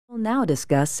We'll now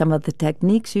discuss some of the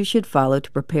techniques you should follow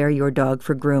to prepare your dog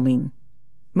for grooming.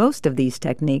 Most of these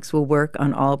techniques will work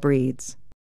on all breeds.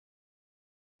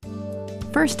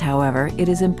 First, however, it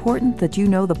is important that you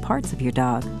know the parts of your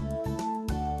dog.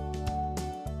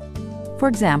 For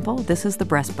example, this is the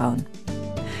breastbone.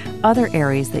 Other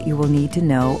areas that you will need to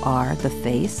know are the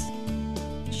face,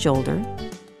 shoulder,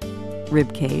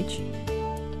 rib cage,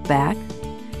 back,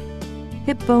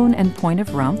 hip bone and point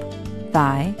of rump,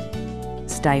 thigh,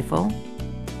 stifle,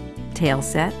 tail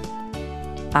set,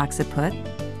 occiput,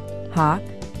 hock,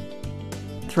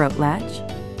 throat latch,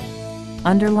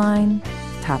 underline,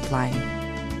 top line.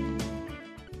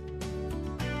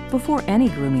 Before any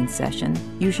grooming session,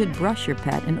 you should brush your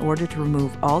pet in order to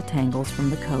remove all tangles from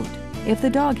the coat. If the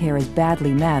dog hair is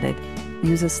badly matted,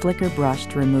 use a slicker brush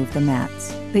to remove the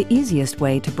mats. The easiest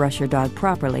way to brush your dog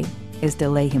properly is to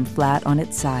lay him flat on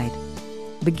its side.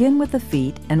 Begin with the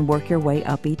feet and work your way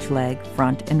up each leg,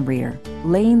 front and rear.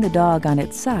 Laying the dog on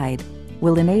its side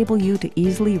will enable you to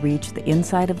easily reach the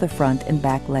inside of the front and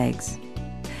back legs.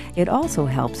 It also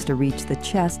helps to reach the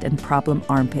chest and problem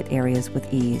armpit areas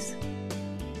with ease.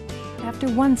 After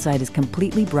one side is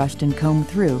completely brushed and combed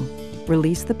through,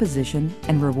 release the position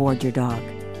and reward your dog.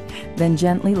 Then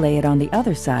gently lay it on the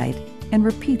other side and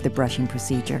repeat the brushing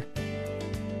procedure.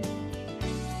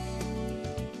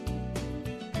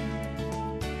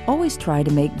 Always try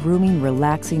to make grooming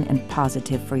relaxing and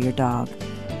positive for your dog.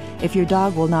 If your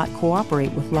dog will not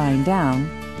cooperate with lying down,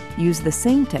 use the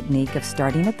same technique of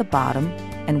starting at the bottom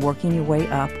and working your way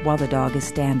up while the dog is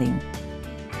standing.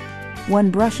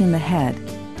 When brushing the head,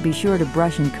 be sure to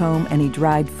brush and comb any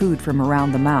dried food from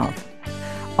around the mouth.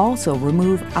 Also,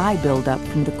 remove eye buildup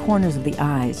from the corners of the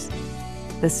eyes.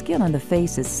 The skin on the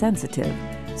face is sensitive,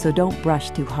 so don't brush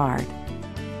too hard.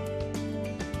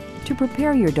 To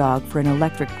prepare your dog for an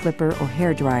electric clipper or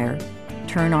hairdryer,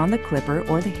 turn on the clipper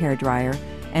or the hairdryer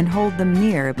and hold them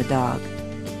near the dog.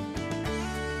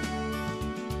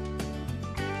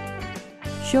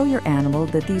 Show your animal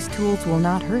that these tools will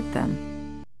not hurt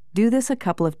them. Do this a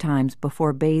couple of times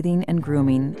before bathing and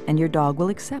grooming, and your dog will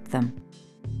accept them.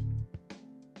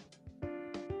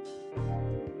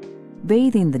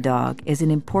 Bathing the dog is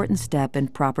an important step in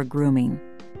proper grooming.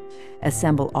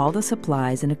 Assemble all the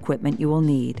supplies and equipment you will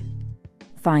need: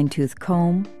 fine-tooth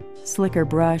comb, slicker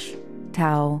brush,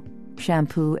 towel,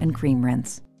 shampoo, and cream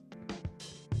rinse.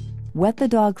 Wet the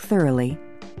dog thoroughly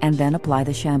and then apply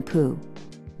the shampoo.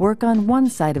 Work on one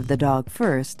side of the dog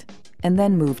first and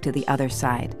then move to the other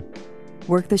side.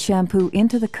 Work the shampoo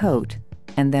into the coat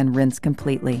and then rinse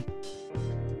completely.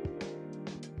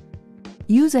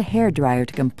 Use a hairdryer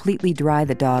to completely dry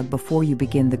the dog before you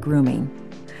begin the grooming.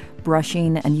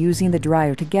 Brushing and using the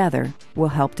dryer together will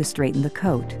help to straighten the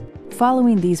coat.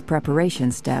 Following these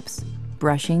preparation steps,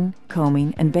 brushing,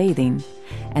 combing, and bathing,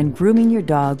 and grooming your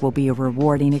dog will be a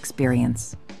rewarding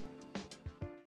experience.